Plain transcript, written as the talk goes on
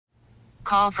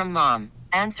call from mom.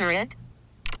 Answer it.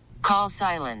 Call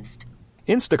silenced.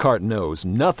 Instacart knows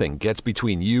nothing gets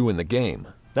between you and the game.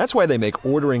 That's why they make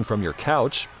ordering from your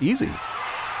couch easy.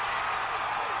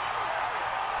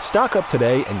 Stock up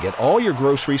today and get all your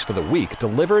groceries for the week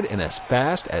delivered in as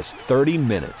fast as 30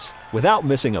 minutes without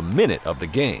missing a minute of the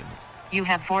game. You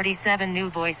have 47 new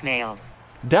voicemails.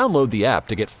 Download the app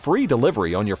to get free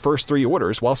delivery on your first 3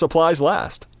 orders while supplies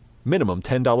last. Minimum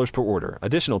 $10 per order.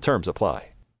 Additional terms apply.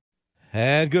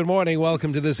 And good morning.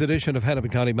 Welcome to this edition of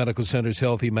Hennepin County Medical Center's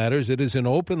Healthy Matters. It is an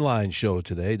open line show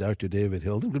today. Dr. David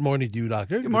Hilden. Good morning to you,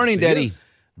 Doctor. Good morning, Daddy.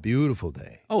 Beautiful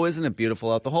day. Oh, isn't it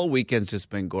beautiful out? The whole weekend's just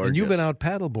been gorgeous. And you've been out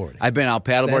paddleboarding. I've been out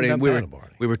paddleboarding.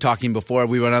 We were talking before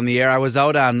we went on the air. I was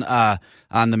out on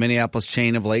the Minneapolis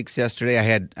chain of lakes yesterday.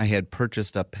 I had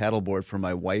purchased a paddleboard for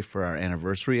my wife for our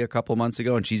anniversary a couple months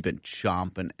ago, and she's been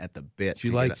chomping at the bit. She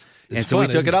likes it. And so we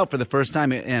took it out for the first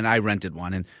time, and I rented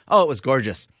one. And it was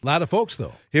gorgeous. A lot of folks,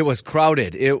 though. It was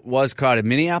crowded.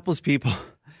 Minneapolis people.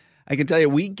 I can tell you,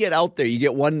 we get out there. You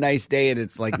get one nice day, and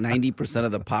it's like 90%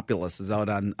 of the populace is out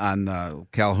on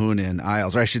Calhoun and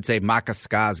Isles. Or I should say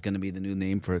Makaska is going to be the new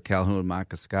name for Calhoun,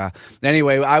 Makaska.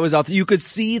 Anyway, I was out there. You could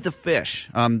see the fish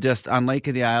just on Lake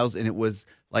of the Isles, and it was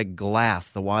like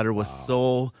glass. The water was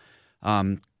so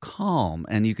calm,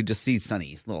 and you could just see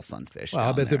little sunfish. Well,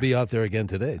 I bet they'll be out there again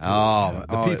today. Too.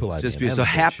 The people. It's just beautiful. So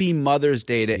happy Mother's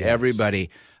Day to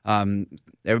everybody.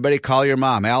 Everybody call your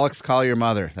mom. Alex, call your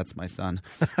mother. That's my son.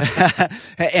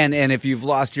 and if you've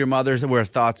lost your mother, where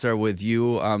thoughts are with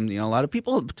you. A lot of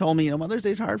people told me, Mother's Day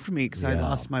is hard for me because I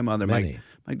lost my mother. My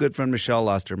good friend Michelle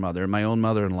lost her mother. My own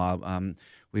mother-in-law,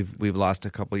 we've lost a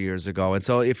couple years ago. And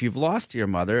so if you've lost your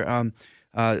mother,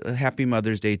 happy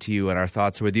Mother's Day to you, and our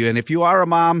thoughts are with you. And if you are a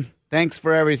mom, thanks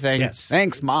for everything. Yes.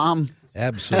 Thanks, Mom.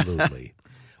 Absolutely.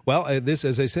 Well, this,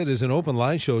 as I said, is an open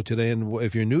line show today, and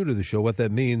if you're new to the show, what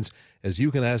that means is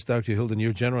you can ask Dr. Hilden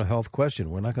your general health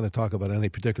question. We're not going to talk about any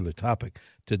particular topic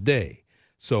today.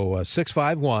 So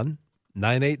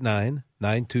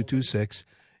 651-989-9226.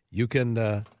 You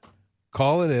can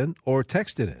call it in or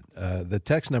text it in. The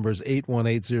text number is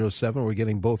 81807. We're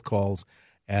getting both calls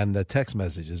and text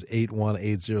messages,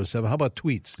 81807. How about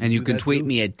tweets? And you can tweet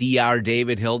me at Dr.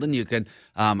 David Hilden. You can.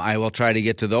 I will try to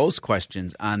get to those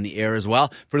questions on the air as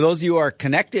well. For those of you who are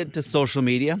connected to social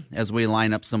media, as we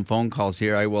line up some phone calls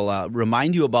here, I will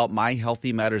remind you about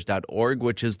myhealthymatters.org,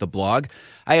 which is the blog.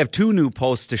 I have 2 new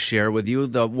posts to share with you.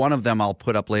 One of them I'll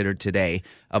put up later today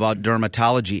about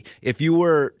dermatology. If you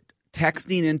were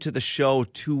texting into the show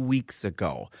 2 weeks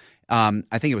ago,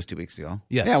 I think it was 2 weeks ago.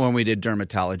 Yes. Yeah, when we did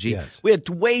dermatology. Yes. We had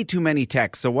way too many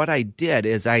texts. So what I did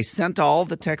is I sent all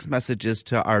the text messages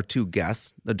to our 2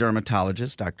 guests, the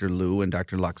dermatologists, Dr. Liu and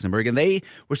Dr. Luxembourg, and they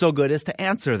were so good as to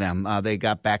answer them. They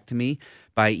got back to me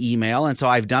by email, and so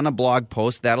I've done a blog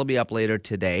post. That'll be up later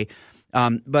today.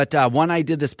 But one I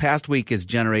did this past week is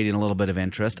generating a little bit of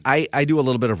interest. I do a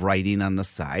little bit of writing on the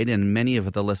side, and many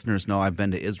of the listeners know I've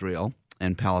been to Israel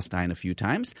and Palestine a few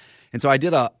times. And so I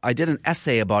did an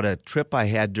essay about a trip I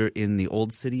had in the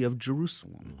old city of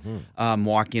Jerusalem,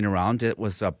 walking around. It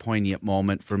was a poignant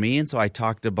moment for me, and so I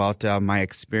talked about my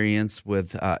experience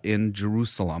in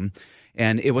Jerusalem,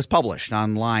 and it was published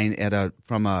online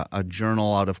from a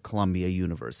journal out of Columbia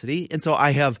University. And so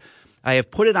I have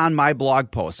put it on my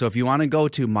blog post. So if you want to go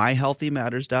to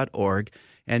myhealthymatters.org,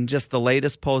 and just the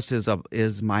latest post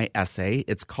is my essay.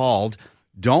 It's called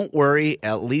 "Don't Worry,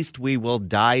 At Least We Will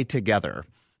Die Together."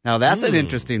 Now, that's an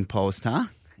interesting post, huh?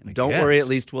 Don't worry, at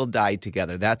least we'll die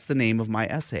together. That's the name of my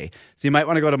essay. So you might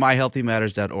want to go to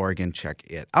myhealthymatters.org and check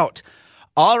it out.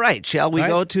 All right, shall we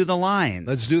go to the lines?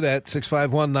 Let's do that.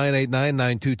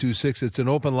 651-989-9226. It's an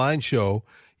open line show.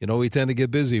 We tend to get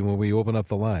busy when we open up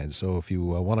the lines. So if you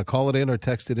want to call it in or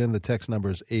text it in, the text number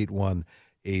is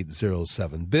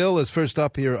 81807. Bill is first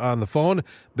up here on the phone.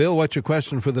 Bill, what's your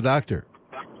question for the doctor?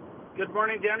 Good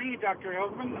morning, Denny, Dr.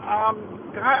 Hilden.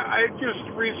 I just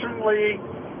recently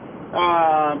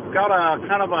got a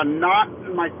kind of a knot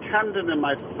in my tendon in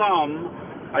my thumb.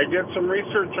 I did some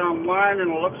research online, and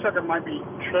it looks like it might be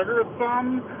trigger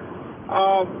thumb.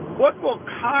 What will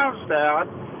cause that,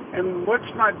 and what's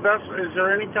my best? Is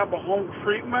there any type of home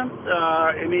treatment,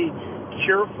 any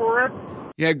cure for it?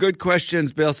 Yeah, good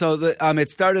questions, Bill. So it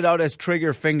started out as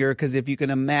trigger finger because if you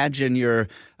can imagine,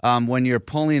 when you're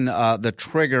pulling the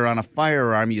trigger on a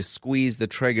firearm, you squeeze the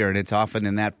trigger, and it's often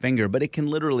in that finger, but it can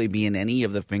literally be in any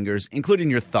of the fingers, including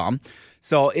your thumb.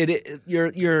 So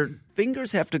your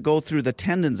fingers have to go through the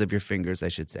tendons of your fingers, I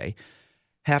should say,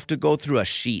 have to go through a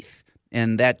sheath,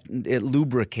 and that it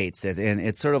lubricates it, and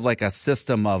it's sort of like a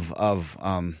system of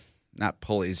not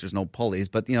pulleys, there's no pulleys,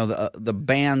 but the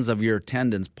bands of your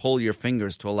tendons pull your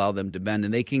fingers to allow them to bend,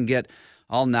 and they can get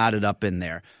all knotted up in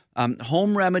there.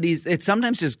 Home remedies, it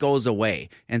sometimes just goes away.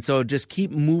 And so just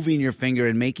keep moving your finger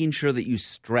and making sure that you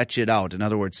stretch it out. In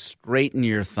other words, straighten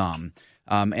your thumb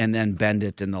and then bend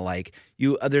it and the like.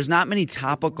 There's not many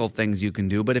topical things you can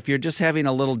do, but if you're just having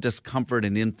a little discomfort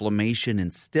and inflammation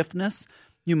and stiffness,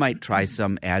 you might try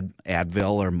some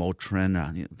Advil or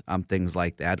Motrin, things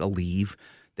like that, Aleve.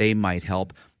 They might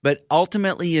help. But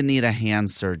ultimately, you need a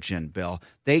hand surgeon, Bill.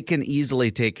 They can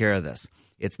easily take care of this.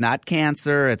 It's not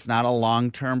cancer. It's not a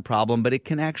long-term problem, but it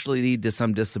can actually lead to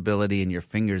some disability in your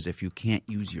fingers if you can't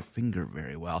use your finger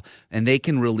very well. And they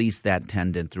can release that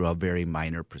tendon through a very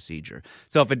minor procedure.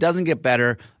 So if it doesn't get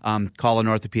better, call an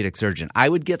orthopedic surgeon. I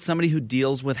would get somebody who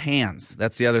deals with hands.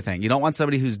 That's the other thing. You don't want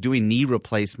somebody who's doing knee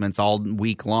replacements all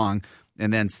week long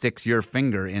and then sticks your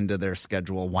finger into their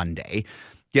schedule one day.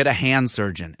 Get a hand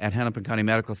surgeon. At Hennepin County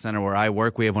Medical Center where I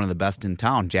work, we have one of the best in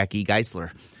town, Jackie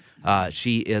Geisler.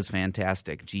 She is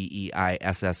fantastic.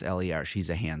 Geissler.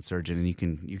 She's a hand surgeon, and you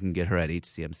can get her at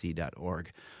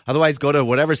hcmc.org. Otherwise, go to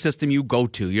whatever system you go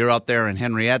to. You're out there in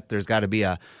Henriette. There's got to be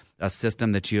a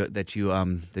system that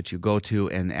you go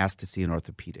to and ask to see an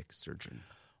orthopedic surgeon.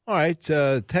 All right.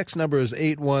 Text number is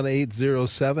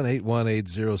 81807.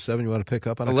 81807. You want to pick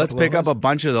up on a Let's pick up a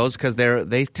bunch of those because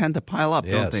they tend to pile up,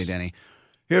 don't they, Denny?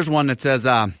 Here's one that says.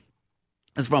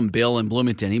 This is from Bill in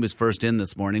Bloomington. He was first in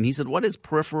this morning. He said, what is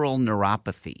peripheral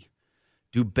neuropathy?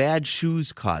 Do bad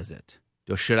shoes cause it?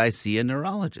 Should I see a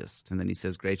neurologist? And then he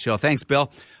says, great show. Thanks,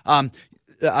 Bill.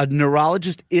 A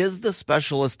neurologist is the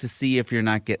specialist to see if you're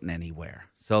not getting anywhere.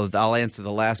 So I'll answer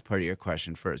the last part of your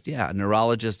question first. Yeah, a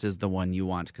neurologist is the one you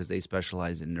want because they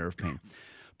specialize in nerve pain.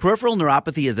 Peripheral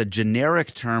neuropathy is a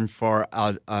generic term for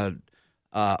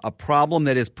a problem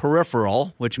that is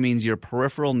peripheral, which means your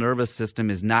peripheral nervous system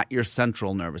is not your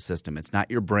central nervous system. It's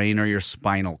not your brain or your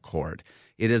spinal cord.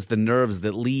 It is the nerves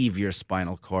that leave your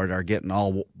spinal cord are getting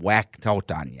all whacked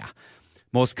out on you.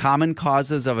 Most common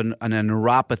causes of a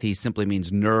neuropathy simply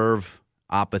means nerve.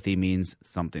 Opathy means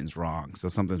something's wrong. So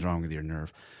something's wrong with your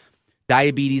nerve.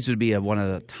 Diabetes would be one of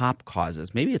the top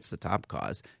causes. Maybe it's the top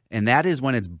cause. And that is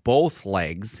when it's both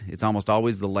legs. It's almost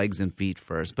always the legs and feet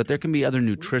first. But there can be other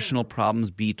nutritional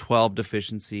problems, B12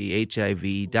 deficiency,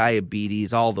 HIV,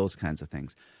 diabetes, all those kinds of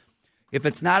things. If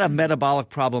it's not a metabolic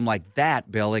problem like that,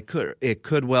 Bill, it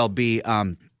could well be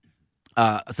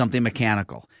something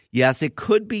mechanical. Yes, it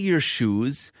could be your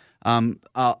shoes,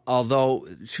 although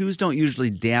shoes don't usually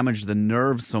damage the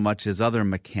nerves so much as other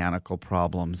mechanical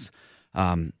problems.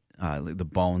 The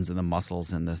bones and the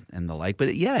muscles and the like. But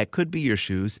it could be your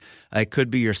shoes. It could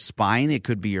be your spine. It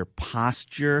could be your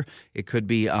posture. It could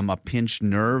be a pinched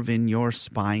nerve in your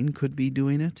spine could be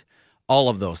doing it. All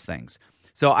of those things.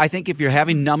 So I think if you're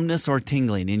having numbness or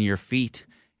tingling in your feet,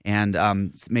 and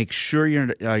make sure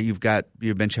you've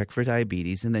been checked for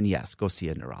diabetes, and then yes, go see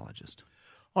a neurologist.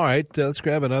 All right, let's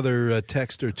grab another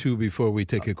text or two before we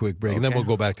take a quick break, and then we'll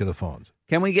go back to the phones.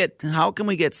 How can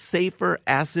we get safer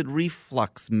acid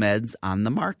reflux meds on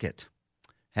the market?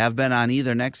 Have been on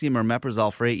either Nexium or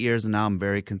Omeprazole for 8 years, and now I'm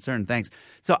very concerned. Thanks.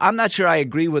 So I'm not sure I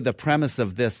agree with the premise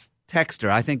of this texter.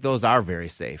 I think those are very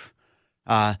safe.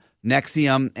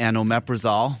 Nexium and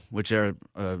Omeprazole, which are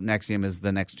Nexium is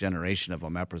the next generation of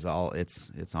Omeprazole.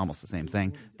 It's almost the same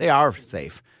thing. They are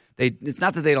safe. It's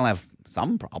not that they don't have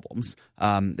some problems.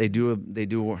 They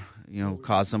do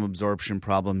cause some absorption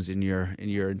problems in your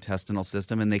intestinal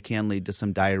system, and they can lead to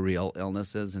some diarrheal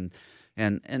illnesses and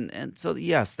so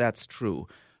yes, that's true.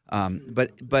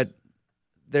 But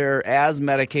they're, as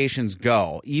medications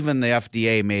go, even the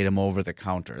FDA made them over the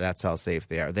counter. That's how safe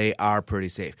they are. They are pretty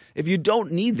safe. If you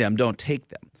don't need them, don't take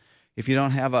them. If you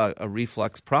don't have a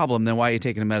reflux problem, then why are you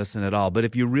taking a medicine at all? But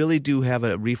if you really do have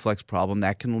a reflux problem,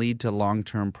 that can lead to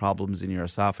long-term problems in your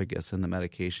esophagus, and the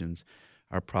medications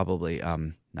are probably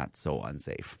not so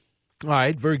unsafe. All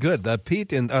right, very good.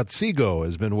 Pete in Otsego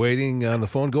has been waiting on the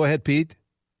phone. Go ahead, Pete.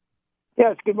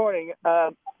 Yes, good morning.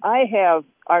 I have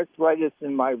arthritis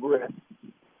in my wrist.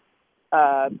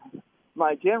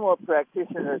 My general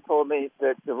practitioner told me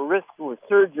that the risk with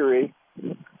surgery,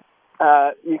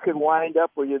 you could wind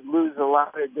up where you'd lose a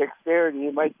lot of dexterity.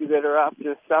 You might be better off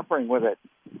just suffering with it.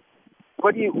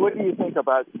 What do you think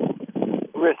about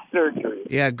wrist surgery?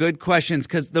 Yeah, good questions,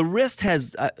 because the wrist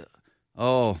has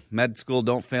med school,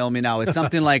 don't fail me now. It's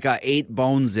something like 8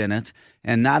 bones in it,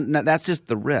 and not that's just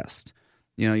the wrist.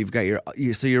 You've got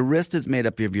so your wrist is made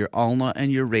up of your ulna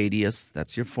and your radius.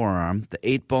 That's your forearm. The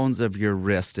 8 bones of your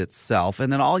wrist itself,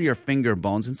 and then all your finger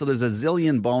bones. And so there's a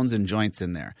zillion bones and joints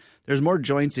in there. There's more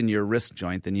joints in your wrist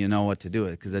joint than you know what to do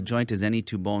with, because a joint is any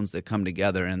 2 bones that come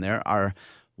together, and there are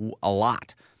a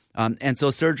lot. And so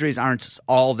surgeries aren't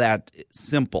all that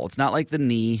simple. It's not like the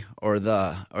knee or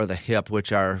the hip,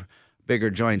 which are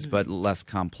bigger joints but less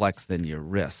complex than your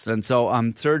wrists. And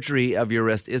so surgery of your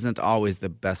wrist isn't always the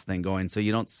best thing going, so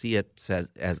you don't see it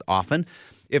as often.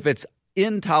 If it's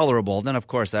intolerable, then of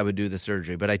course I would do the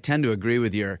surgery. But I tend to agree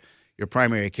with your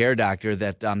primary care doctor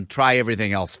that try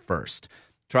everything else first.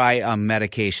 Try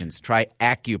medications, try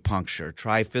acupuncture,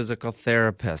 try physical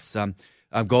therapists.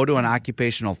 Go to an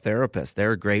occupational therapist.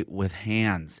 They're great with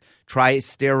hands. Try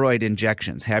steroid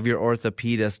injections. Have your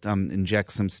orthopedist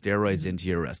inject some steroids into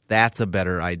your wrist. That's a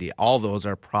better idea. All those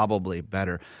are probably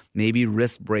better. Maybe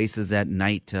wrist braces at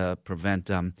night to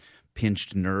prevent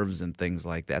pinched nerves and things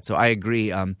like that. So I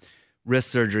agree. Wrist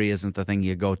surgery isn't the thing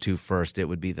you go to first. It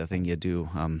would be the thing you do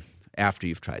after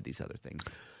you've tried these other things.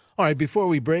 All right, before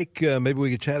we break, maybe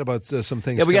we could chat about some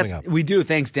things coming up. We do.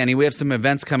 Thanks, Danny. We have some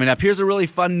events coming up. Here's a really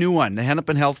fun new one. The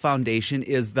Hennepin Health Foundation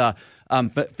is the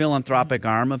philanthropic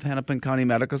arm of Hennepin County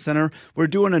Medical Center. We're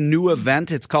doing a new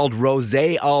event. It's called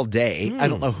Rosé All Day. I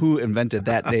don't know who invented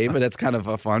that name, but it's kind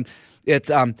of fun.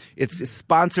 It's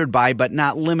sponsored by, but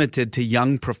not limited to,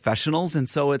 young professionals, and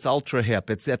so it's ultra hip.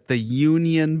 It's at the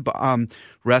Union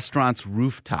Restaurant's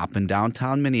rooftop in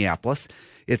downtown Minneapolis.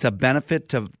 It's a benefit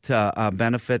to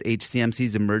benefit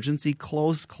HCMC's emergency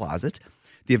clothes closet.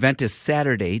 The event is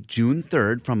Saturday, June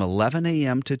 3rd from 11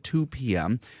 a.m. to 2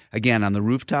 p.m., again on the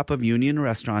rooftop of Union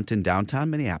Restaurant in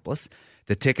downtown Minneapolis.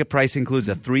 The ticket price includes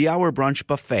a 3-hour brunch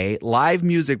buffet, live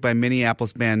music by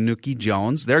Minneapolis band Nookie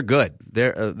Jones. They're good.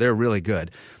 They're really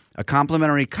good. A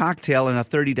complimentary cocktail and a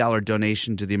 $30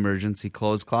 donation to the emergency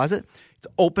clothes closet. It's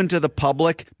open to the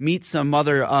public. Meet some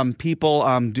other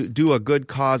people. Do a good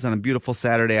cause on a beautiful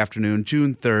Saturday afternoon,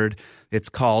 June 3rd. It's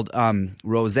called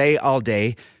Rosé All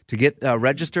Day. To get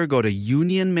register, go to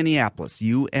Union Minneapolis,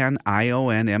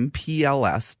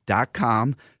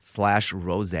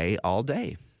 UNIONMPLS.com/Rosé All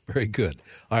Day. Very good.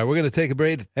 All right, we're going to take a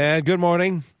break. And good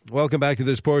morning. Welcome back to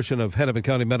this portion of Hennepin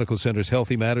County Medical Center's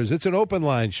Healthy Matters. It's an open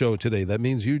line show today. That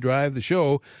means you drive the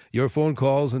show, your phone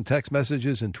calls and text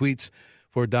messages and tweets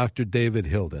for Dr. David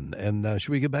Hilden. And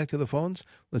should we get back to the phones?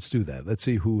 Let's do that. Let's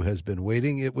see who has been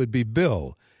waiting. It would be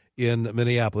Bill in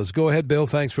Minneapolis. Go ahead, Bill.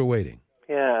 Thanks for waiting.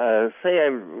 Yeah,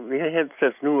 we had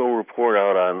this new report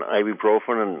out on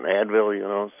ibuprofen and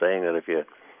Advil, saying that if you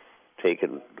take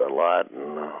it a lot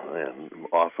and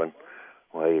often,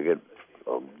 you get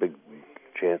a big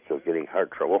chance of getting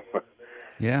heart trouble.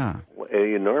 Yeah.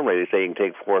 Normally they say you can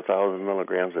take 4,000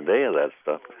 milligrams a day of that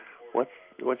stuff.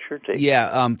 What's your take?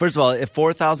 Yeah, first of all, if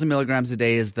 4,000 milligrams a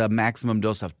day is the maximum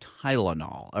dose of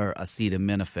Tylenol or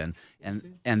acetaminophen,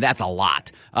 and that's a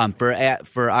lot. For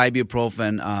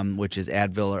ibuprofen, which is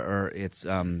Advil, it's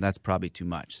that's probably too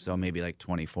much. So maybe like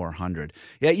 2,400.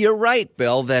 Yeah, you're right,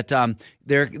 Bill. That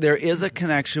there is a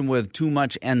connection with too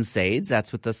much NSAIDs.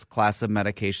 That's what this class of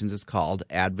medications is called: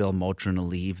 Advil, Motrin,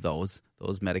 Aleve. Those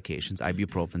medications.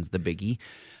 Ibuprofen's the biggie.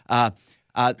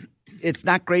 It's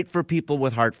not great for people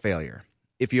with heart failure.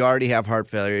 If you already have heart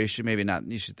failure, you should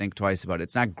think twice about it.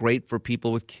 It's not great for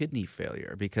people with kidney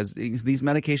failure, because these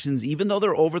medications, even though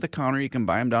they're over the counter, you can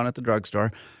buy them down at the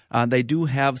drugstore, they do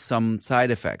have some side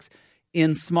effects.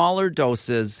 In smaller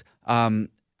doses,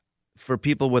 for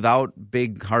people without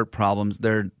big heart problems,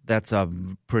 that's a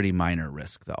pretty minor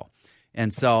risk, though.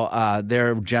 And so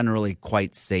they're generally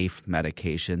quite safe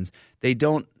medications.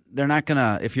 They're not going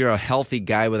to, if you're a healthy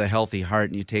guy with a healthy heart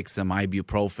and you take some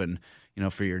ibuprofen,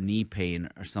 for your knee pain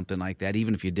or something like that,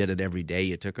 even if you did it every day,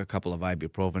 you took a couple of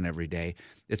ibuprofen every day,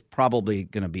 it's probably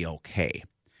going to be okay.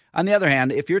 On the other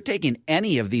hand, if you're taking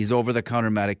any of these over-the-counter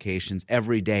medications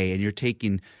every day and you're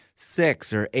taking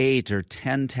 6 or 8 or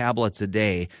 10 tablets a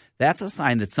day, that's a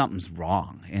sign that something's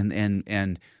wrong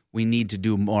and we need to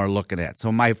do more looking at.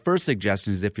 So my first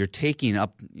suggestion is, if you're taking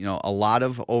up a lot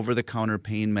of over-the-counter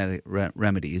pain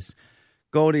remedies,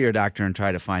 go to your doctor and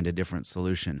try to find a different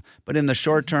solution. But in the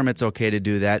short term, it's okay to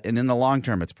do that. And in the long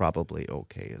term, it's probably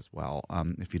okay as well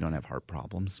if you don't have heart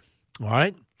problems. All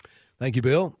right. Thank you,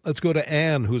 Bill. Let's go to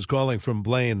Ann, who's calling from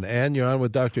Blaine. Ann, you're on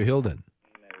with Dr. Hilden.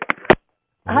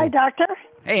 Hi, doctor.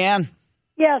 Hey, Ann.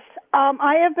 Yes,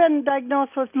 I have been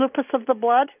diagnosed with lupus of the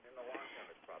blood.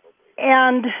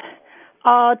 And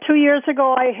 2 years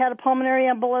ago, I had a pulmonary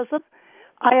embolism.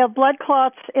 I have blood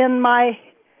clots in my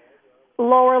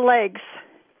lower legs.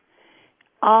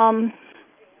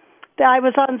 I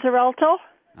was on Xarelto.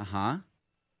 Uh-huh.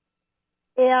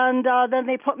 and then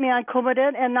they put me on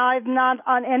Coumadin, and now I'm not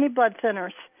on any blood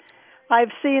thinners.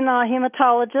 I've seen a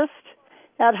hematologist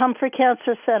at Humphrey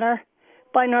Cancer Center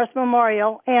by North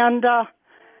Memorial, and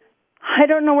I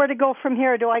don't know where to go from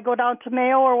here. Do I go down to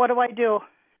Mayo, or what do I do?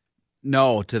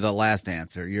 No, to the last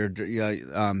answer.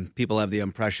 People have the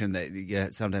impression that you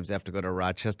sometimes have to go to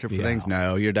Rochester for things.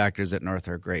 No, your doctors at North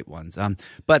are great ones.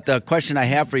 But the question I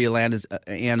have for you, Ann,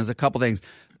 is a couple things.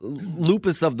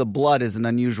 Lupus of the blood is an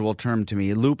unusual term to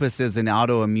me. Lupus is an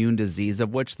autoimmune disease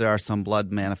of which there are some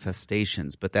blood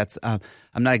manifestations, but that's I'm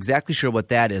not exactly sure what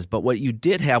that is. But what you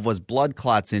did have was blood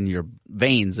clots in your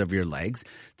veins of your legs.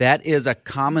 That is a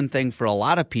common thing for a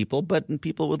lot of people, but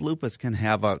people with lupus can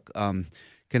have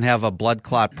a blood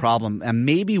clot problem. And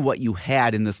maybe what you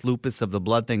had in this lupus of the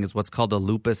blood thing is what's called a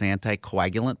lupus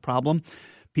anticoagulant problem.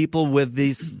 People with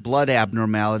these blood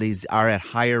abnormalities are at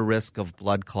higher risk of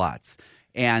blood clots.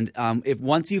 And if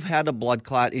once you've had a blood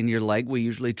clot in your leg, we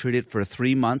usually treat it for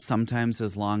 3 months, sometimes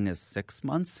as long as 6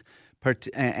 months.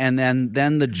 And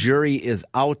then the jury is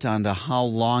out on to how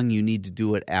long you need to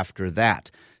do it after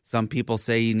that. Some people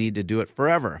say you need to do it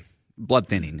forever. Blood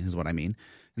thinning is what I mean.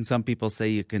 And some people say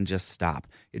you can just stop.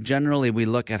 Generally, we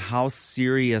look at how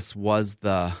serious was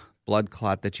the blood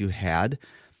clot that you had,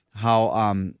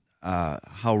 how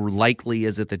likely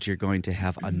is it that you're going to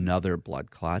have another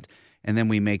blood clot, and then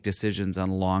we make decisions on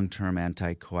long-term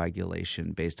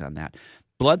anticoagulation based on that.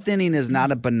 Blood thinning is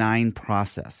not a benign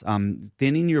process.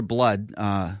 Thinning your blood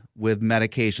with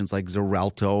medications like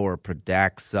Xarelto or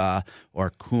Pradaxa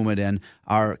or Coumadin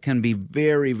can be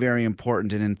very, very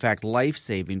important and, in fact,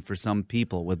 life-saving for some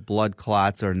people with blood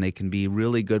clots, and they can be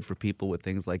really good for people with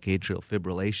things like atrial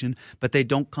fibrillation, but they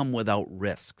don't come without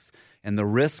risks. And the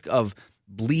risk of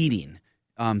bleeding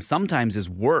sometimes is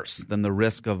worse than the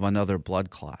risk of another blood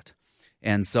clot.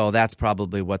 And so that's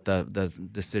probably what the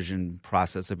decision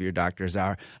process of your doctors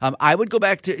are. I would go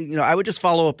back to, I would just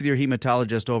follow up with your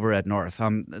hematologist over at North.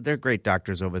 They're great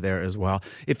doctors over there as well.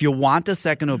 If you want a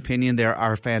second opinion, there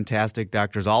are fantastic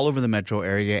doctors all over the metro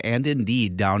area and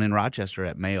indeed down in Rochester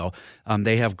at Mayo.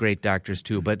 They have great doctors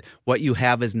too. But what you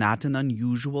have is not an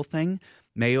unusual thing.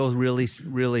 Mayo really,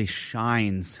 really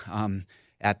shines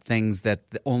at things that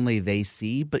only they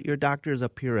see, but your doctors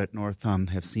up here at North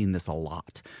have seen this a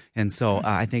lot, and so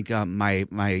I think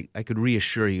I could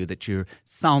reassure you that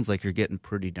sounds like you're getting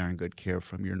pretty darn good care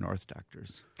from your North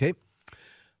doctors. Okay,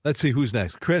 let's see who's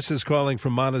next. Chris is calling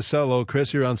from Monticello.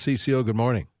 Chris, you're on CCO. Good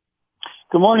morning.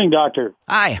 Good morning, doctor.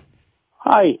 Hi.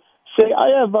 Hi. Say,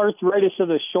 I have arthritis of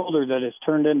the shoulder that has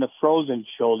turned into frozen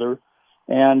shoulder.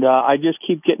 And I just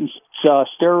keep getting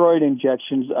steroid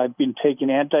injections. I've been taking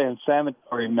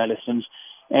anti-inflammatory medicines,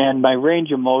 and my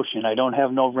range of motion, I don't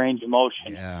have no range of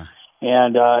motion. Yeah.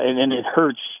 And it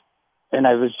hurts. And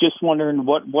I was just wondering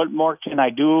what more can I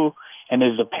do? And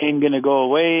is the pain going to go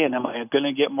away? And am I going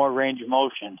to get more range of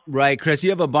motion? Right, Chris, you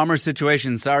have a bummer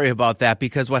situation. Sorry about that,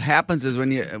 because what happens is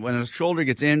when a shoulder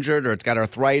gets injured or it's got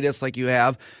arthritis like you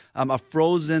have, a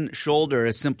frozen shoulder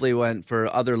is simply when,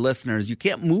 for other listeners, you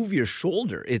can't move your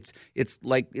shoulder. It's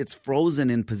like it's frozen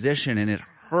in position, and it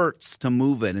hurts to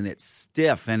move it, and it's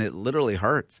stiff, and it literally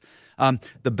hurts.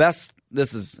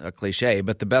 This is a cliche,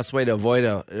 but the best way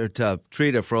to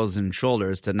treat a frozen shoulder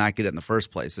is to not get it in the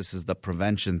first place. This is the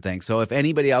prevention thing. So if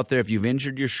anybody out there, if you've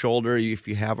injured your shoulder, if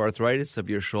you have arthritis of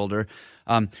your shoulder,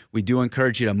 we do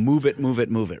encourage you to move it.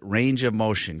 Range of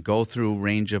motion. Go through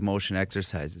range of motion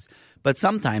exercises. But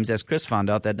sometimes, as Chris found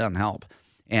out, that doesn't help.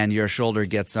 And your shoulder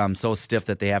gets so stiff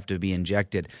that they have to be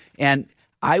injected. And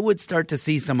I would start to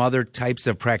see some other types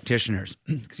of practitioners.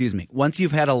 Excuse me. Once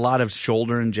you've had a lot of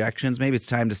shoulder injections, maybe it's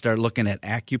time to start looking at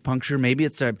acupuncture. Maybe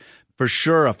it's for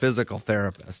sure a physical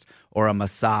therapist or a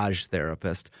massage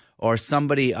therapist or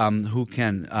somebody who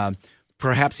can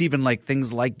perhaps even like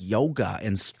things like yoga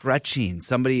and stretching.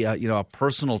 Somebody, a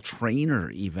personal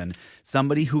trainer even.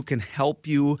 Somebody who can help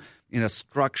you in a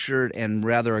structured and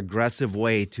rather aggressive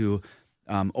way to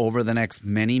over the next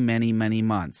many, many, many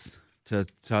months to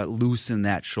loosen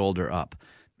that shoulder up.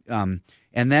 And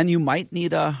then you might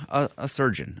need a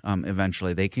surgeon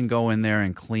eventually. They can go in there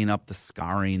and clean up the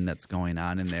scarring that's going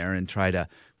on in there and try to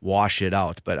wash it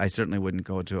out. But I certainly wouldn't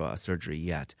go to a surgery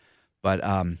yet. But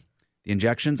the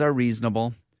injections are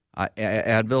reasonable.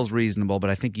 Advil's reasonable, but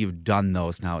I think you've done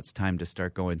those now. It's time to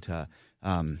start going to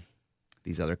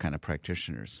these other kind of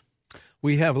practitioners.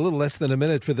 We have a little less than a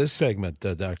minute for this segment,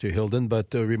 Dr. Hilden,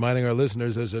 but reminding our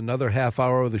listeners there's another half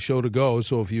hour of the show to go,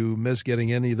 so if you miss getting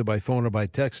in either by phone or by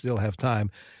text, you'll have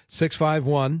time.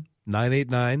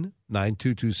 651-989-9226,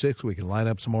 818-922-9226. We can line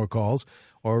up some more calls.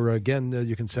 Or, again,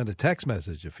 you can send a text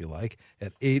message, if you like,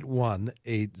 at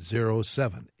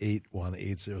 81807.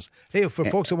 81807. Hey, for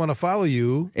folks that want to follow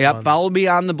you. Yep, follow me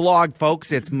on the blog,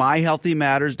 folks. It's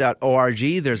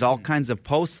myhealthymatters.org. There's all kinds of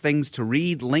posts, things to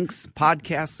read, links,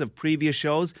 podcasts of previous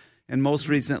shows, and most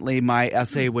recently my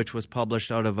essay, which was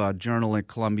published out of a journal at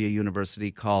Columbia University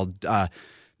called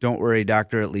Don't Worry,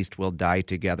 Doctor, At Least We'll Die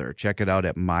Together. Check it out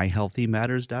at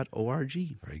myhealthymatters.org.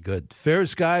 Very good. Fair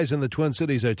skies in the Twin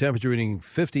Cities. Our temperature reading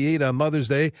 58 on Mother's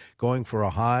Day, going for a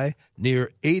high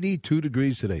near 82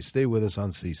 degrees today. Stay with us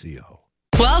on CCO.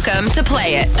 Welcome to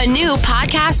Play It, a new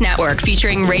podcast network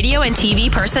featuring radio and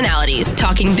TV personalities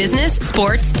talking business,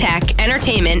 sports, tech,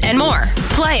 entertainment, and more.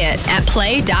 Play it at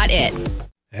play.it.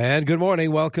 And good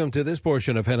morning. Welcome to this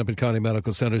portion of Hennepin County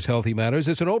Medical Center's Healthy Matters.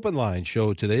 It's an open line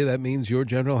show today. That means your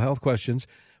general health questions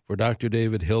for Dr.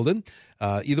 David Hilden,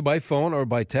 either by phone or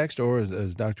by text, or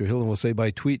as Dr. Hilden will say,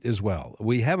 by tweet as well.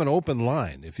 We have an open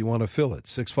line if you want to fill it,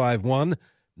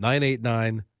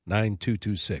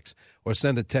 651-989-9226. Or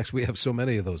send a text. We have so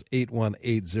many of those,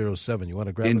 81807. You want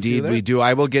to grab a few there? Indeed, we do.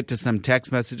 I will get to some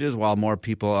text messages while more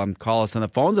people call us on the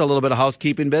phones. A little bit of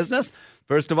housekeeping business.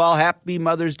 First of all, happy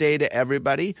Mother's Day to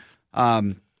everybody.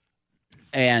 And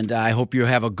I hope you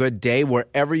have a good day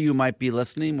wherever you might be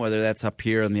listening, whether that's up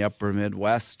here in the upper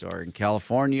Midwest or in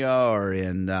California or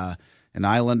in an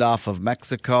island off of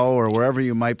Mexico or wherever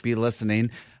you might be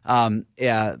listening.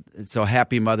 So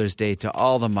happy Mother's Day to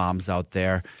all the moms out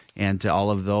there and to all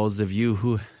of those of you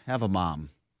who have a mom,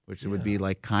 which would be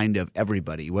like kind of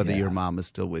everybody, whether your mom is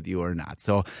still with you or not.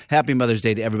 So happy Mother's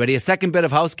Day to everybody. A second bit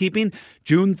of housekeeping,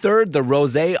 June 3rd, the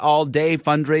Rosé All-Day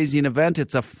fundraising event.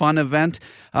 It's a fun event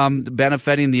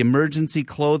benefiting the Emergency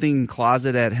Clothing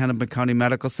Closet at Hennepin County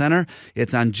Medical Center.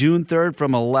 It's on June 3rd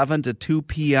from 11 to 2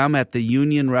 p.m. at the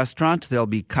Union Restaurant. There'll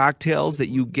be cocktails that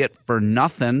you get for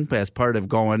nothing as part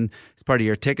of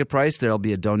your ticket price. There'll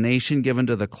be a donation given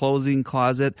to the clothing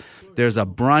closet. There's a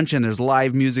brunch and there's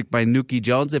live music by Nuki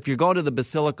Jones. If you're going to the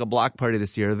Basilica Block Party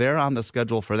this year, they're on the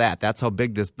schedule for that. That's how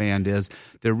big this band is.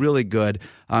 They're really good.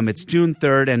 It's June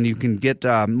 3rd, and you can get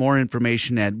more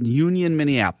information at Union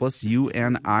Minneapolis,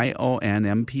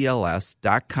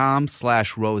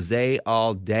 UNIONMPLS.com/Rosé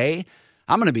all day.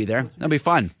 I'm going to be there. That'll be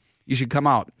fun. You should come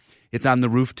out. It's on the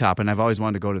rooftop, and I've always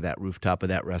wanted to go to that rooftop of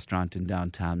that restaurant in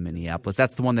downtown Minneapolis.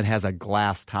 That's the one that has a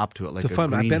glass top to it, like it's a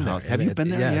fun. I've been there. Have you been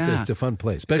there? Yeah. It's a fun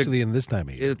place, especially in this time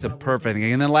of year. It's a perfect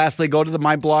thing. And then lastly, go to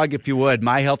my blog, if you would,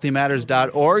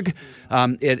 myhealthymatters.org.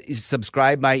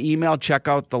 Subscribe by email. Check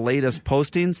out the latest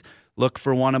postings. Look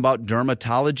for one about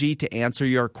dermatology to answer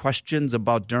your questions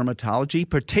about dermatology,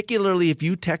 particularly if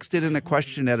you texted in a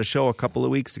question at a show a couple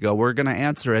of weeks ago. We're going to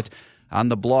answer it on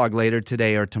the blog later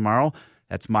today or tomorrow.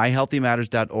 That's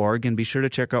myhealthymatters.org, and be sure to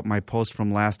check out my post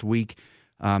from last week,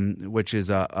 which is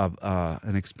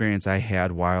an experience I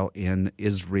had while in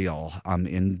Israel,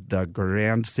 in the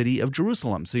grand city of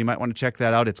Jerusalem. So you might want to check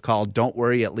that out. It's called Don't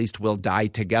Worry, At Least We'll Die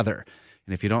Together.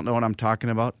 And if you don't know what I'm talking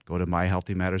about, go to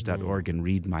myhealthymatters.org and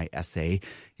read my essay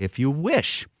if you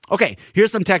wish. Okay,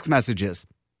 here's some text messages.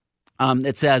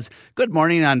 It says, good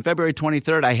morning. On February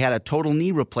 23rd, I had a total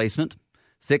knee replacement.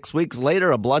 6 weeks later,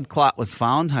 a blood clot was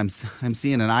found. I'm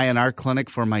seeing an INR clinic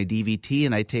for my DVT,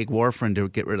 and I take warfarin to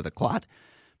get rid of the clot.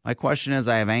 My question is,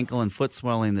 I have ankle and foot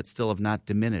swelling that still have not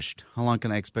diminished. How long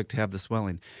can I expect to have the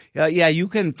swelling? You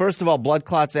can. First of all, blood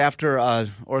clots after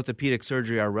orthopedic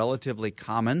surgery are relatively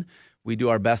common. We do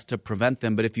our best to prevent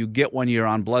them, but if you get one, you're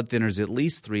on blood thinners at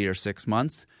least 3 or 6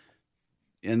 months.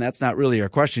 And that's not really your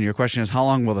question. Your question is, how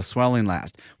long will the swelling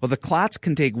last? Well, the clots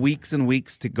can take weeks and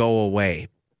weeks to go away.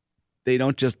 They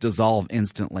don't just dissolve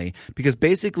instantly, because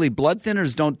basically blood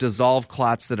thinners don't dissolve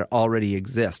clots that already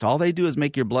exist. All they do is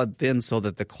make your blood thin so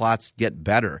that the clots get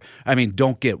better.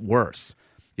 Don't get worse.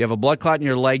 You have a blood clot in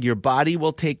your leg, your body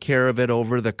will take care of it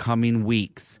over the coming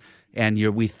weeks. And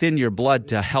we thin your blood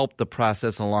to help the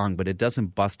process along, but it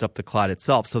doesn't bust up the clot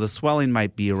itself. So the swelling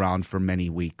might be around for many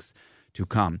weeks to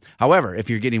come. However, if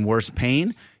you're getting worse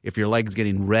pain, if your leg's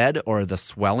getting red or the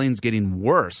swelling's getting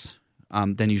worse,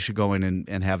 then you should go in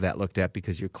and have that looked at,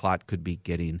 because your clot could be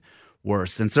getting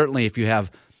worse. And certainly if you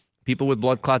have people with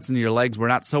blood clots in your legs, we're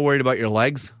not so worried about your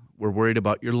legs. We're worried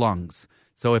about your lungs.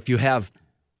 So if you have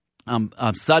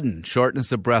sudden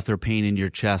shortness of breath or pain in your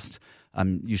chest,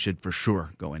 you should for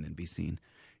sure go in and be seen.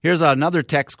 Here's another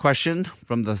text question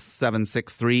from the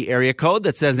 763 area code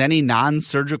that says, any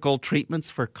non-surgical treatments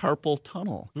for carpal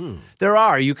tunnel? There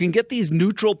are. You can get these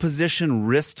neutral position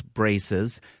wrist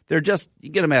braces. They're you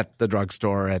get them at the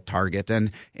drugstore, at Target, and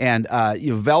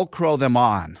you Velcro them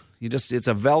on. It's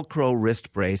a Velcro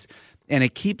wrist brace. and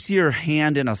it keeps your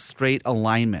hand in a straight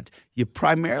alignment. You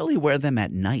primarily wear them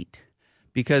at night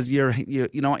because you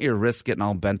don't want your wrists getting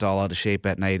all bent all out of shape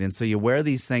at night. And so you wear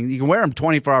these things. You can wear them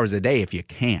 24 hours a day if you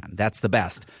can. That's the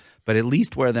best. But at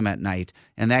least wear them at night,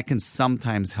 and that can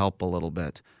sometimes help a little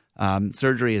bit.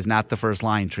 Surgery is not the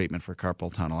first-line treatment for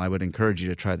carpal tunnel. I would encourage you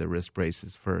to try the wrist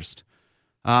braces first.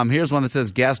 Here's one that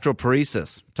says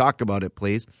gastroparesis. Talk about it,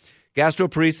 please.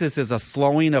 Gastroparesis is a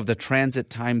slowing of the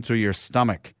transit time through your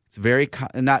stomach. It's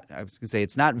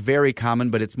it's not very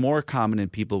common, but it's more common in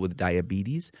people with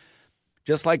diabetes.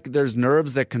 Just like there's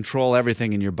nerves that control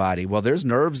everything in your body. Well, there's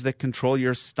nerves that control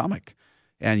your stomach,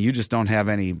 and you just don't have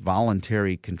any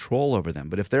voluntary control over them.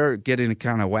 But if they're getting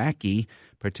kind of wacky,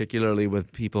 particularly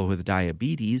with people with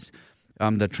diabetes,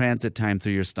 the transit time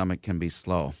through your stomach can be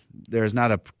slow. There's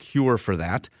not a cure for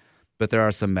that, but there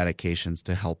are some medications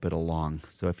to help it along.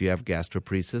 So if you have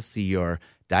gastroparesis, see your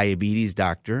diabetes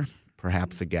doctor,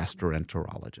 perhaps a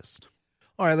gastroenterologist.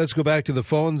 All right, let's go back to the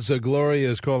phones.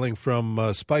 Gloria is calling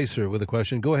from Spicer with a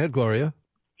question. Go ahead, Gloria.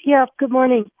 Yeah, good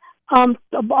morning.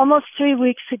 Almost 3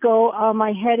 weeks ago,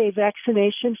 I had a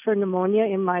vaccination for pneumonia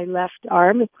in my left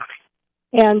arm,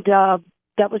 and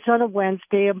that was on a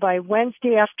Wednesday, and by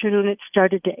Wednesday afternoon it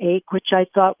started to ache, which I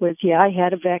thought was, I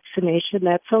had a vaccination,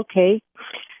 that's okay.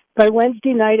 By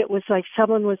Wednesday night it was like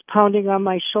someone was pounding on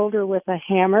my shoulder with a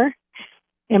hammer,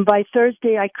 and by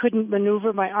Thursday I couldn't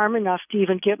maneuver my arm enough to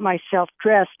even get myself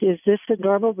dressed. Is this a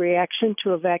normal reaction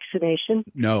to a vaccination?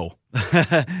 No,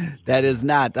 that is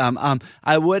not.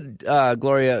 I would,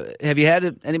 Gloria, have you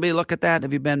had anybody look at that?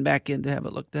 Have you been back in to have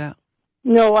it looked at?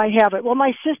 No, I haven't. Well,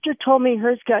 my sister told me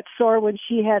hers got sore when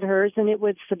she had hers, and it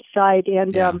would subside.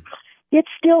 And it's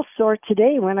still sore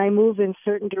today when I move in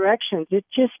certain directions. It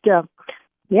just,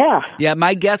 Yeah,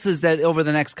 my guess is that over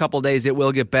the next couple of days it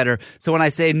will get better. So when I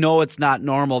say no, it's not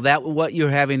normal, that what you're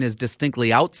having is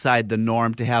distinctly outside the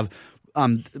norm to have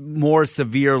more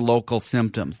severe local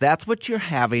symptoms. That's what you're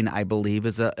having, I believe,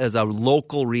 is a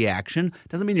local reaction.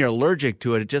 Doesn't mean you're allergic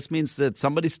to it. It just means that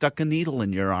somebody stuck a needle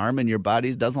in your arm and your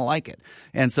body doesn't like it.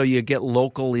 And so you get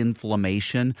local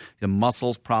inflammation. The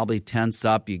muscles probably tense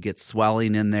up. You get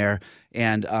swelling in there.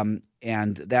 And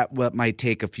that might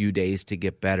take a few days to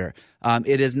get better.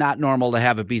 It is not normal to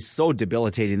have it be so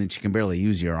debilitating that you can barely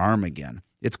use your arm again.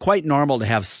 It's quite normal to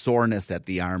have soreness at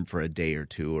the arm for a day or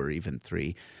two or even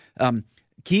 3.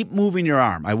 Keep moving your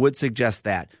arm. I would suggest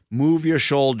that. Move your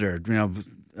shoulder.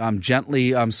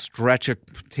 Gently stretch it.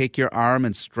 Take your arm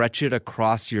and stretch it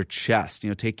across your chest.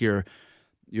 Take your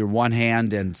one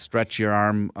hand and stretch your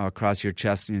arm across your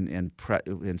chest and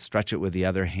stretch it with the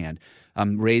other hand.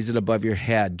 Raise it above your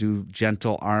head. Do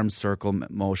gentle arm circle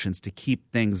motions to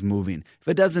keep things moving. If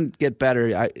it doesn't get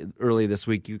better early this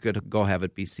week, you could go have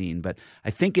it be seen. But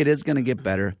I think it is going to get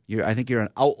better. I think you're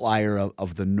an outlier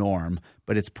of the norm,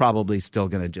 but it's probably still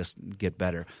going to just get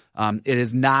better. It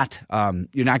is not.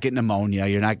 You're not getting pneumonia.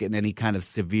 You're not getting any kind of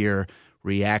severe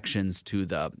reactions to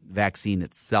the vaccine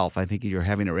itself. I think you're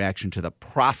having a reaction to the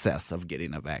process of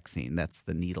getting a vaccine. That's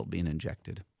the needle being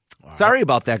injected. Sorry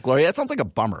about that, Gloria. That sounds like a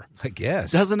bummer. I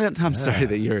guess. Doesn't it? I'm sorry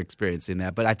that you're experiencing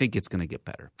that, but I think it's going to get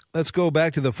better. Let's go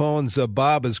back to the phones.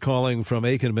 Bob is calling from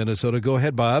Aiken, Minnesota. Go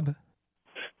ahead, Bob.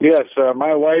 Yes,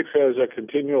 my wife has a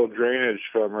continual drainage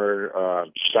from her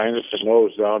sinus and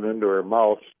nose down into her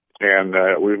mouth, and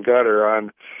we've got her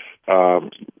on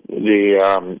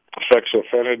the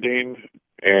fexofenadine,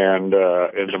 and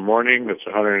in the morning it's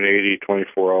 180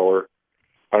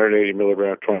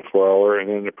 milligram 24-hour, and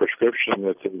then the prescription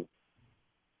that's in.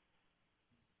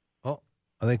 Oh,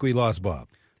 I think we lost Bob.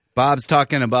 Bob's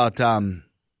talking about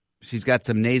she's got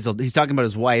some nasal. He's talking about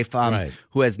his wife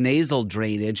who has nasal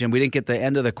drainage, and we didn't get the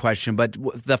end of the question. But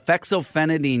the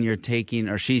fexofenadine you're taking,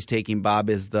 or she's taking, Bob,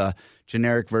 is the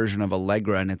generic version of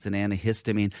Allegra, and it's an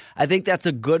antihistamine. I think that's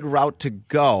a good route to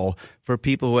go for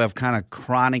people who have kind of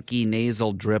chronic-y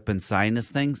nasal drip and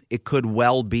sinus things. It could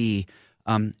well be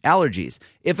allergies.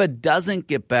 If it doesn't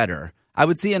get better, I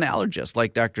would see an allergist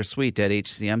like Dr. Sweet at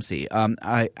HCMC.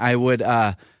 I would,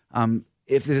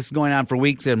 if this is going on for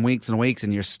weeks and weeks and weeks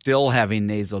and you're still having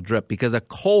nasal drip, because a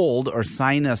cold or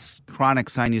chronic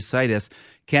sinusitis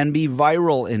can be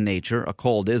viral in nature. A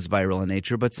cold is viral in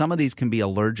nature, but some of these can be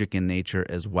allergic in nature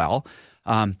as well.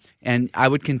 And I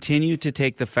would continue to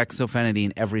take the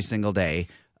fexofenadine every single day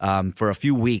for a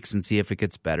few weeks and see if it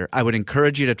gets better. I would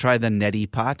encourage you to try the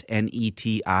Neti-Pot,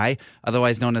 N-E-T-I,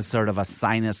 otherwise known as sort of a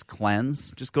sinus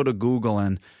cleanse. Just go to Google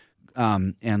and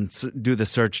do the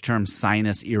search term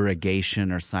sinus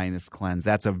irrigation or sinus cleanse.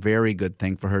 That's a very good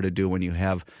thing for her to do when you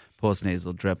have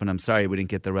postnasal drip. And I'm sorry we didn't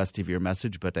get the rest of your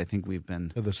message, but I think we've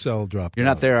been... The cell dropped. You're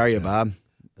not there, are you, Bob?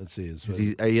 Let's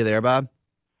see. Are you there, Bob?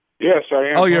 Yes, I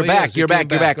am. Oh, you're back. yes, You're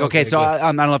back. You're back. Okay, so good. I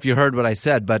don't know if you heard what I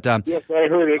said, but Yes, I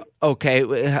heard it. okay.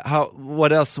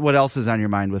 What else? What else is on your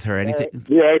mind with her? Anything?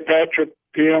 The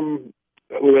ipatropium,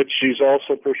 that she's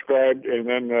also prescribed, and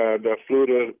then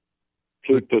the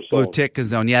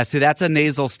fluticasone. Yeah, see, that's a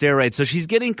nasal steroid. So she's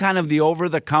getting kind of the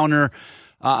over-the-counter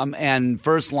and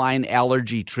first-line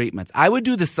allergy treatments. I would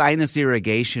do the sinus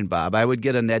irrigation, Bob. I would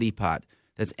get a neti pot.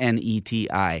 That's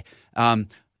NETI.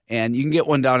 And you can get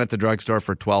one down at the drugstore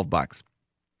for $12.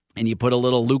 And you put a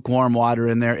little lukewarm water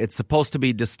in there. It's supposed to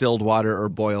be distilled water or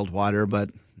boiled water, but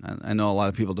I know a lot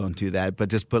of people don't do that. But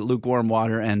just put lukewarm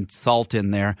water and salt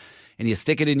in there. And you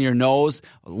stick it in your nose,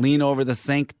 lean over the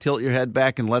sink, tilt your head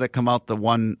back, and let it come out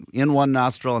in one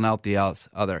nostril and out the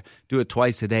other. Do it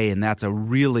twice a day, and that's a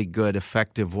really good,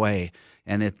 effective way.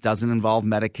 And it doesn't involve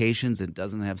medications. It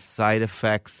doesn't have side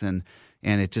effects, and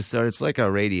it just it's like a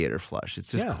radiator flush.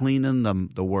 It's just cleaning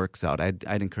the works out. I'd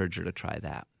encourage her to try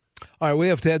that. All right, we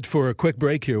have to head for a quick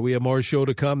break here. We have more show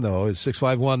to come, though. It's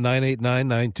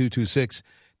 651-989-9226.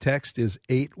 Text is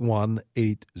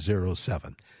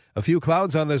 81807. A few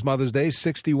clouds on this Mother's Day,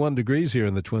 61 degrees here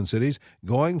in the Twin Cities,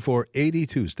 going for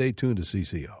 82. Stay tuned to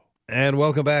CCO. And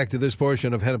welcome back to this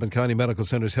portion of Hennepin County Medical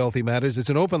Center's Healthy Matters. It's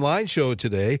an open line show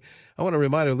today. I want to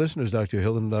remind our listeners, Dr.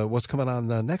 Hilden, what's coming on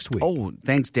next week. Oh,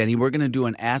 thanks, Denny. We're going to do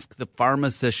an Ask the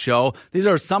Pharmacist show. These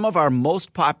are some of our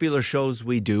most popular shows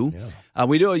we do. Yeah.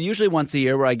 We do it usually once a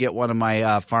year where I get one of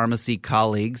my pharmacy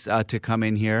colleagues to come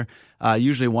in here,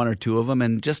 usually one or two of them,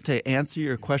 and just to answer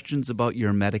your questions about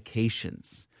your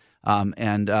medications.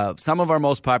 And some of our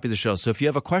most popular shows. So if you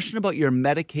have a question about your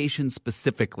medication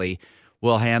specifically,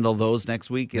 we'll handle those next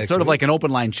week. It's sort of like an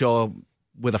open line show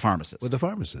with a pharmacist. With a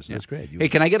pharmacist. That's great. Hey,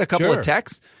 can I get a couple of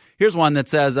texts? Here's one that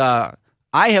says, I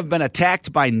have been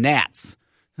attacked by gnats.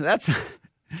 That's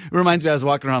reminds me, I was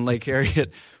walking around Lake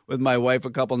Harriet with my wife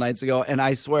a couple nights ago, and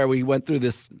I swear we went through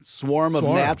this swarm of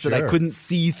gnats that I couldn't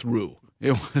see through.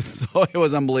 It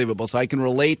was unbelievable. So I can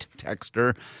relate,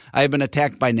 texter. I have been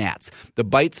attacked by gnats. The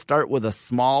bites start with a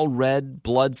small red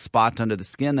blood spot under the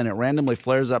skin. Then it randomly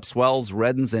flares up, swells,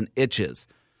 reddens, and itches.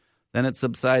 Then it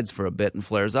subsides for a bit and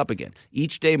flares up again.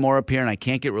 Each day more appear, and I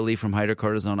can't get relief from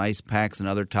hydrocortisone ice packs and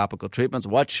other topical treatments.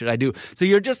 What should I do? So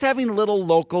you're just having little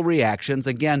local reactions.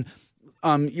 Again,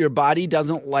 your body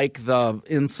doesn't like the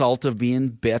insult of being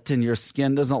bit, and your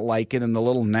skin doesn't like it, and the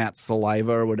little gnat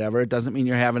saliva or whatever. It doesn't mean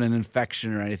you're having an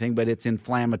infection or anything, but it's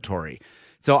inflammatory.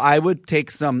 So I would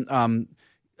take some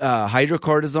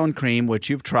hydrocortisone cream, which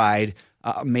you've tried.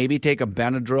 Maybe take a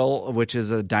Benadryl, which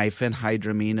is a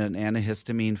diphenhydramine, an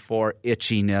antihistamine for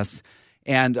itchiness,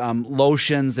 and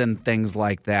lotions and things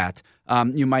like that.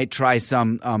 You might try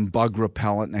some bug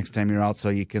repellent next time you're out so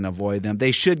you can avoid them.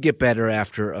 They should get better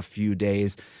after a few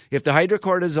days. If the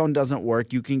hydrocortisone doesn't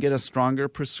work, you can get a stronger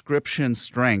prescription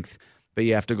strength, but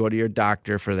you have to go to your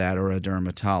doctor for that or a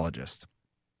dermatologist.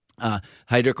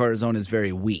 Hydrocortisone is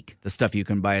very weak, the stuff you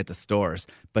can buy at the stores,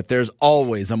 but there's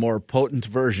always a more potent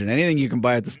version. Anything you can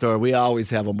buy at the store, we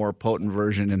always have a more potent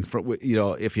version, and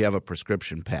if you have a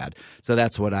prescription pad. So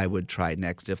that's what I would try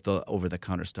next if the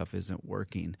over-the-counter stuff isn't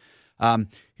working.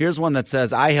 Here's one that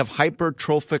says, I have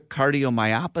hypertrophic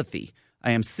cardiomyopathy.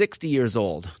 I am 60 years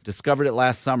old. Discovered it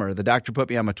last summer. The doctor put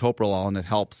me on metoprolol, and it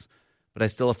helps, but I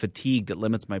still have fatigue that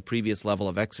limits my previous level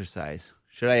of exercise.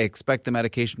 Should I expect the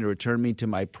medication to return me to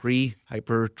my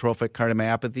pre-hypertrophic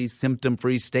cardiomyopathy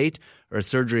symptom-free state, or is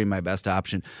surgery my best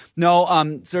option?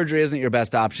 No, surgery isn't your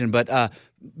best option, but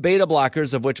beta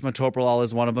blockers, of which metoprolol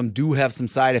is one of them, do have some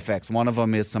side effects. One of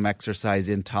them is some exercise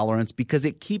intolerance because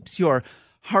it keeps your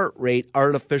heart rate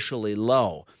artificially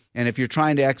low. And if you're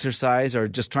trying to exercise or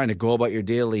just trying to go about your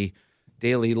daily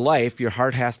life, your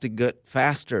heart has to get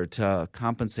faster to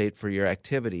compensate for your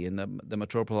activity, and the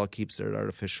metoprolol keeps it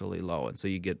artificially low, and so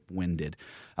you get winded.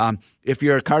 If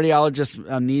your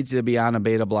cardiologist needs you to be on a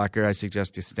beta blocker, I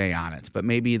suggest you stay on it. But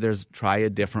maybe try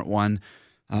a different one,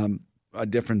 a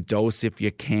different dose if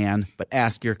you can, but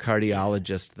ask your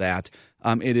cardiologist that.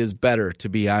 It is better to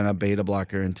be on a beta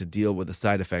blocker and to deal with the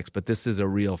side effects, but this is a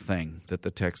real thing that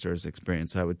the texter has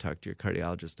experienced, so I would talk to your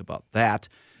cardiologist about that.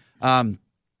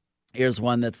 Here's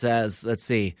one that says, let's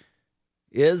see,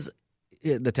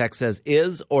 the text says,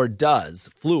 is or does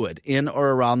fluid in or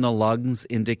around the lungs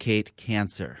indicate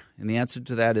cancer? And the answer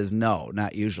to that is no,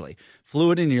 not usually.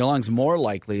 Fluid in your lungs more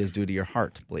likely is due to your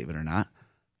heart, believe it or not.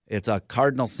 It's a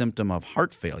cardinal symptom of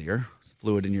heart failure,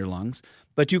 fluid in your lungs.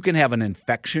 But you can have an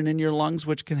infection in your lungs,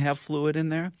 which can have fluid in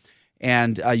there.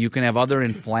 And you can have other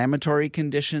inflammatory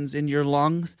conditions in your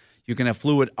lungs. You can have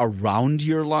fluid around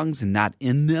your lungs and not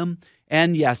in them.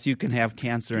 And yes, you can have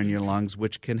cancer in your lungs,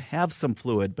 which can have some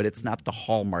fluid, but it's not the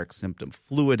hallmark symptom.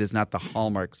 Fluid is not the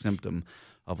hallmark symptom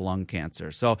of lung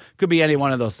cancer. So it could be any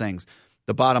one of those things.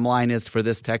 The bottom line is for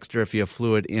this texter, if you have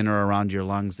fluid in or around your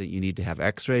lungs, that you need to have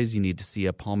x-rays, you need to see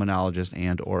a pulmonologist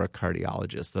and or a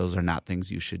cardiologist. Those are not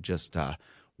things you should just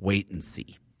wait and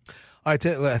see. All right,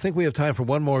 I think we have time for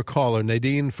one more caller.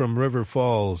 Nadine from River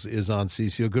Falls is on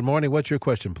CCO. Good morning. What's your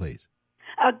question, please?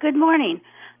 Good morning.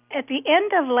 At the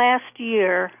end of last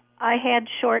year, I had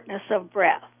shortness of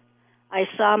breath. I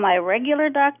saw my regular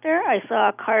doctor. I saw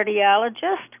a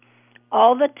cardiologist.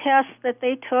 All the tests that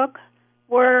they took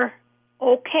were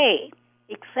okay,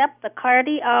 except the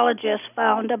cardiologist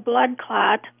found a blood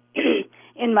clot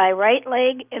in my right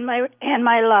leg and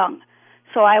my lung.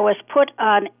 So I was put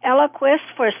on Eliquis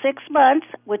for 6 months,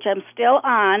 which I'm still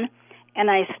on, and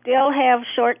I still have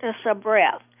shortness of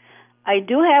breath. I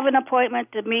do have an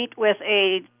appointment to meet with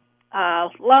a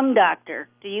lung doctor.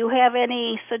 Do you have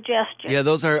any suggestions? Yeah,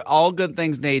 those are all good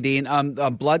things, Nadine.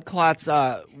 Blood clots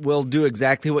will do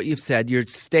exactly what you've said. You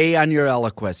stay on your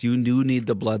Eliquis. You do need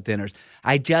the blood thinners.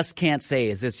 I just can't say,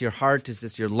 is this your heart? Is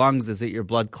this your lungs? Is it your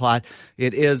blood clot?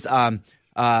 It is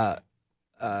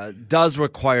does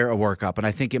require a workup, and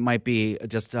I think it might be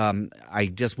just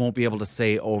I just won't be able to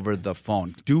say over the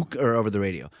phone or over the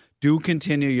radio. Do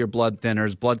continue your blood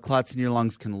thinners. Blood clots in your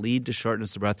lungs can lead to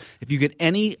shortness of breath. If you get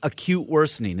any acute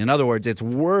worsening, in other words, it's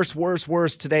worse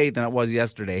today than it was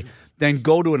yesterday, then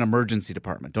go to an emergency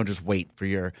department. Don't just wait for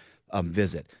your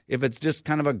visit. If it's just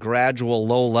kind of a gradual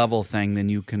low-level thing, then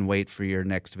you can wait for your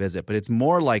next visit. But it's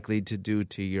more likely to do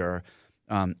to your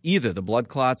either the blood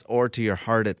clots or to your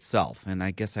heart itself. And I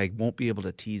guess I won't be able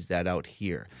to tease that out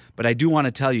here. But I do want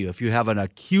to tell you, if you have an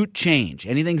acute change,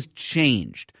 anything's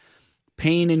changed,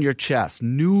 pain in your chest,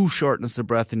 new shortness of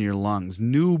breath in your lungs,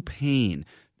 new pain,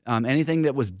 anything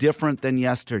that was different than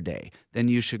yesterday, then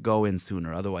you should go in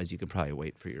sooner. Otherwise, you could probably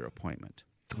wait for your appointment.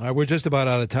 All right, we're just about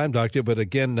out of time, Doctor. But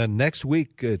again, next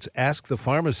week, it's Ask the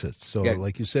Pharmacist. So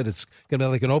like you said, it's going to be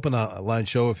like an open line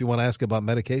show if you want to ask about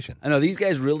medication. I know these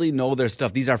guys really know their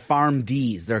stuff. These are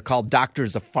PharmDs. They're called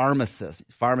doctors of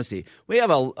pharmacy. We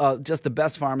have just the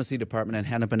best pharmacy department in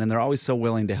Hennepin, and they're always so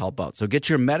willing to help out. So get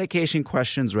your medication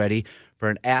questions ready for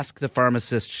an Ask the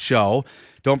Pharmacist show.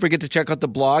 Don't forget to check out the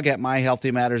blog at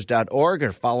myhealthymatters.org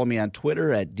or follow me on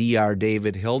Twitter at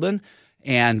drdavidhilden.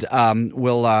 And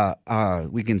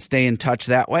we can stay in touch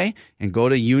that way. And go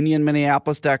to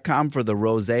unionminneapolis.com for the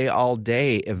Rosé All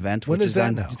Day event. When is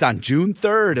that now? It's on June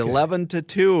 3rd, 11 to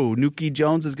 2. Nuki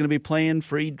Jones is going to be playing,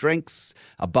 free drinks,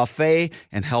 a buffet,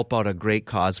 and help out a great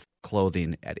cause for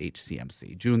clothing at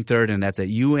HCMC. June 3rd, and that's at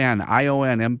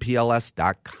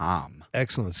unionmpls.com.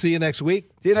 Excellent. See you next week.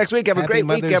 See you next week. Have a great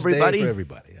week, everybody. Day for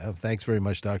everybody. Thanks very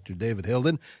much, Dr. David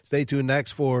Hilden. Stay tuned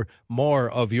next for more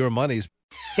of Your Money's.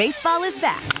 Baseball is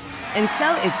back, and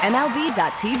so is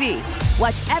MLB.tv.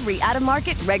 Watch every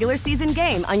out-of-market regular season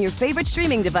game on your favorite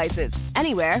streaming devices,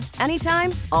 anywhere,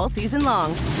 anytime, all season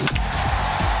long.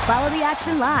 Follow the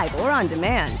action live or on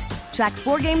demand. Track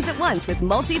 4 games at once with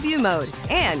multi-view mode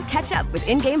and catch up with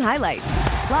in-game highlights.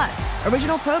 Plus,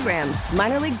 original programs,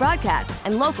 minor league broadcasts,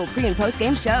 and local pre- and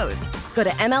post-game shows. Go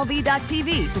to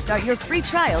MLB.tv to start your free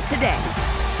trial today.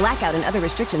 Blackout and other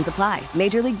restrictions apply.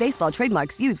 Major League Baseball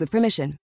trademarks used with permission.